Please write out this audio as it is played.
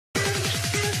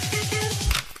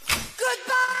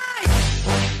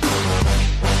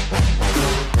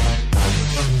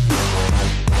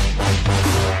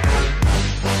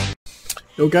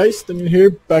Yo guys, Daniel here,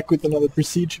 back with another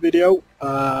Besiege video.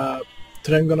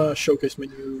 Today I'm gonna showcase my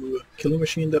new killing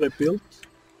machine that I built.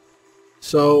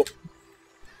 So,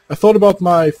 I thought about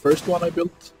my first one I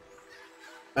built,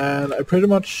 and I pretty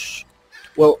much,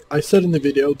 well, I said in the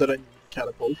video that I need a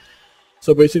catapult.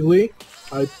 So basically,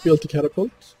 I built a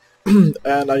catapult,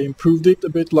 and I improved it a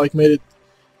bit, like made it,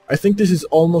 I think this is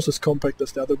almost as compact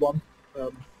as the other one.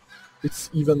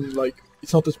 It's even like,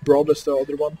 it's not as broad as the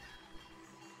other one.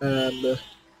 And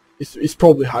it's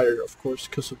probably higher, of course,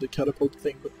 because of the catapult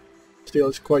thing, but still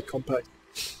it's quite compact.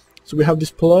 So we have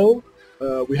this plow,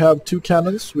 we have two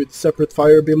cannons with separate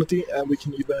fire ability, and we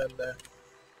can even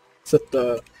set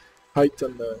the height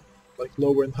and like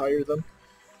lower and higher them.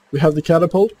 We have the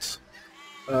catapult,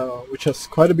 which has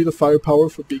quite a bit of firepower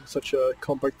for being such a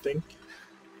compact thing.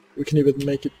 We can even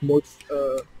make it more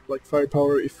like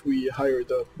firepower if we hire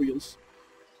the wheels.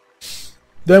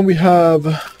 Then we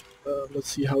have let's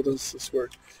see, how does this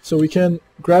work? So we can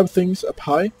grab things up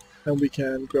high, and we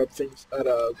can grab things at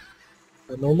a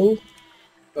normal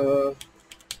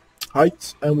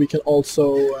height, and we can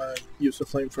also use a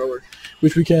flamethrower,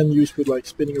 which we can use with like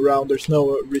spinning around. There's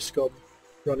no risk of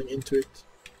running into it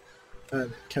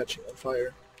and catching on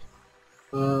fire.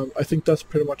 I think that's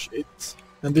pretty much it.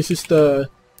 And this is the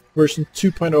version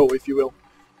 2.0, if you will,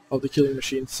 of the killing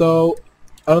machine. So,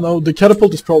 I don't know, the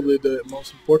catapult is probably the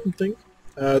most important thing.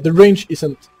 The range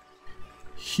isn't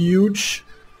huge,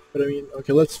 but I mean,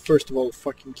 okay, let's first of all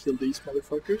fucking kill these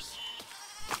motherfuckers.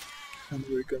 And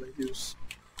we're gonna use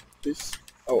this.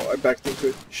 Oh, I backed into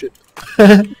it. Shit.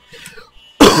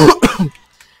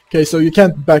 Okay, so you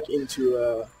can't back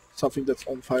into something that's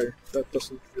on fire. That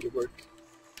doesn't really work.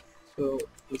 So,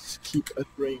 let's keep at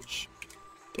range.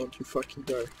 Don't you fucking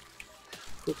dare.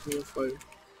 Put me on fire.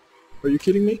 Are you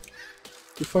kidding me?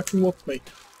 You fucking whopped me.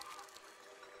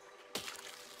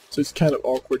 So it's kind of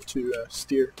awkward to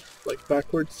steer like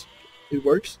backwards. It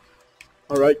works.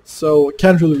 Alright, so I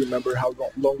can't really remember how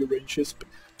long the range is, but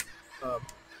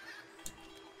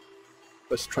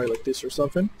let's try like this or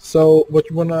something. So what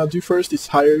you wanna do first is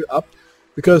higher up,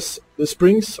 because the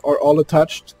springs are all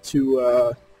attached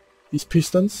to these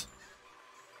pistons,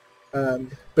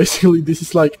 and basically this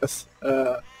is like as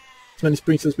many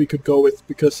springs as we could go with,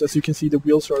 because as you can see the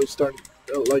wheels are starting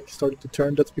to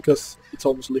turn. That's because it's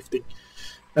almost lifting.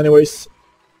 Anyways,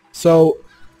 so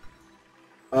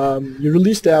you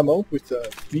release the ammo with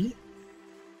V,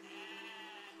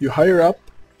 you higher up,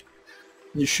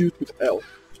 and you shoot with L.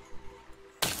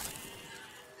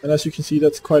 And as you can see,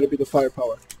 that's quite a bit of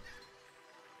firepower.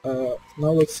 Now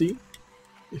let's see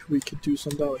if we could do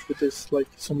some damage with this, like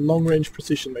some long-range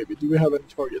precision maybe. Do we have any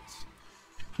targets?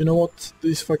 You know what?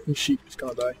 This fucking sheep is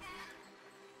gonna die.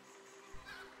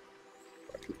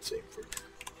 Right, let's see.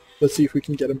 Let's see if we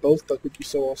can get them both. That would be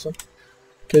so awesome.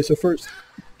 Okay, so first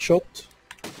shot.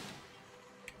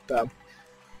 Damn.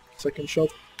 Second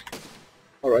shot.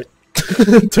 Alright.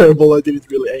 Terrible, I didn't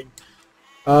really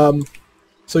aim.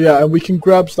 So yeah, and we can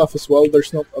grab stuff as well.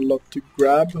 There's not a lot to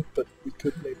grab, but we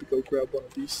could maybe go grab one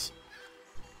of these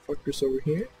fuckers over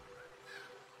here.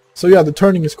 So yeah, the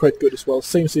turning is quite good as well.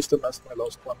 Same system as my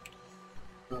last one.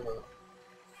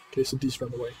 Okay, so these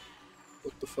run away.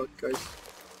 What the fuck, guys?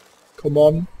 Come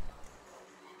on.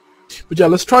 But yeah,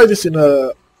 let's try this in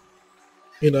a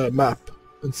map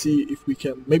and see if we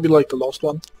can, maybe like the last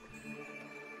one.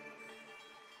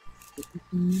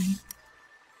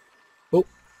 Oh,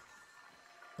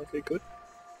 okay, good.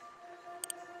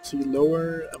 See,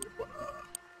 lower, and we're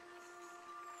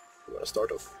gonna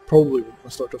start off. Probably we're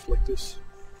gonna start off like this.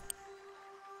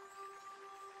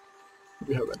 Do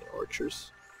we have any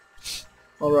archers?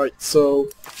 All right, so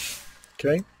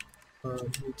okay,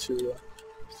 need to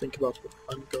think about what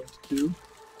I'm going to do.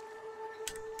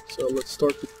 So let's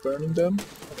start with burning them,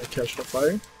 and I catch the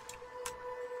fire.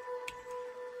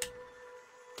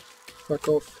 Fuck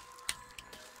off.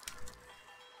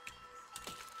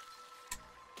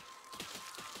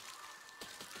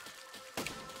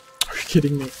 Are you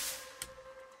kidding me?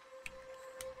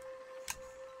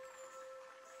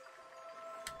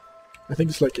 I think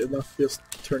it's like enough just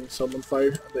turning some on fire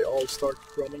and they all start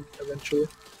running eventually.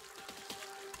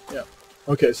 Yeah.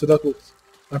 Okay, so that was,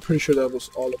 I'm pretty sure that was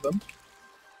all of them.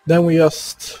 Then we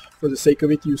just, for the sake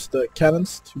of it, use the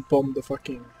cannons to bomb the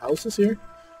fucking houses here.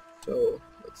 So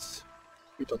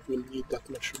we don't really need that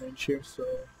much range here, so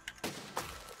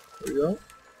there we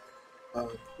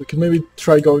go. We can maybe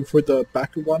try going for the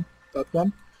backer one, that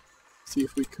one. See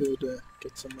if we could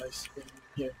get some nice in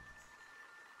here.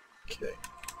 Okay,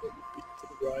 a bit to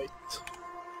the right.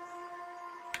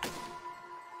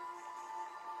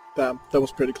 Damn, that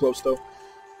was pretty close though.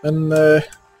 And now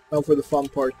for the fun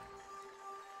part.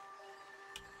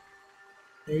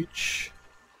 H.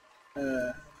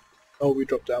 Oh, we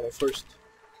dropped the ammo first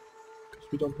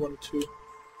because we don't want to.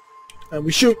 And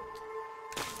we shoot.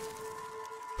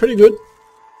 Pretty good.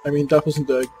 I mean, that wasn't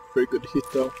a very good hit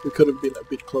though. We could have been a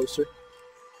bit closer.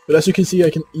 But as you can see,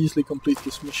 I can easily complete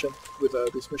this mission with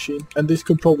this machine, and this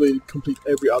could probably complete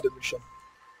every other mission.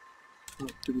 Oh,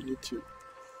 do we need to?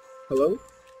 Hello?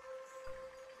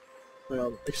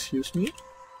 Excuse me?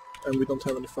 And we don't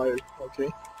have any fire. Okay.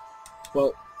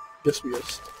 Well, guess we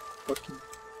just fucking...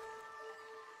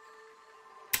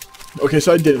 Okay,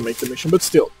 so I didn't make the mission, but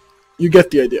still, you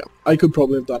get the idea. I could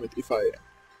probably have done it if I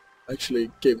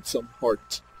actually gave it some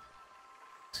heart.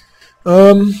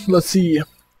 Let's see.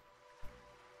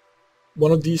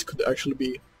 One of these could actually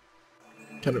be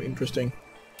kind of interesting.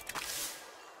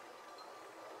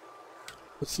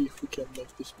 Let's see if we can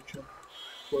make this mission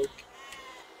work.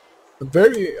 I'm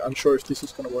very unsure if this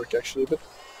is gonna work actually, but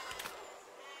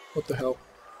what the hell?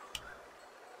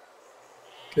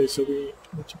 Okay, so we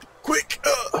need to be quick!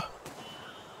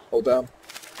 Oh damn.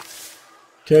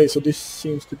 Okay, so this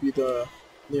seems to be the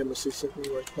nemesis of me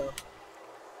right now.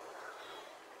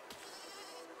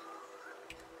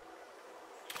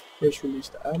 First release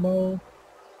the ammo.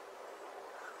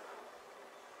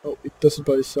 Oh, it does it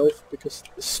by itself because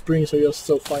the springs are just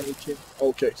so finely tuned.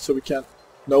 Okay, so we can't.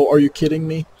 No, are you kidding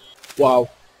me? Wow.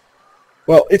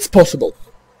 Well, it's possible.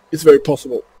 It's very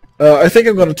possible. I think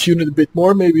I'm gonna tune it a bit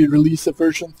more, maybe release a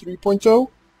version 3.0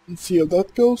 and see how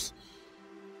that goes.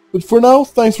 But for now,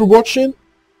 thanks for watching.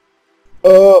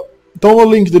 Download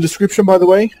link in the description, by the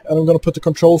way, and I'm gonna put the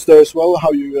controls there as well,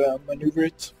 how you maneuver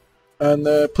it. And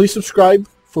please subscribe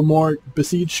for more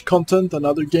Besiege content and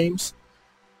other games.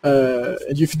 And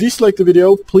if you dislike the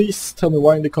video, please tell me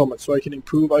why in the comments so I can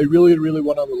improve. I really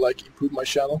want to improve my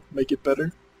channel, make it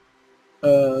better.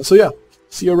 So yeah,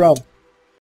 see you around.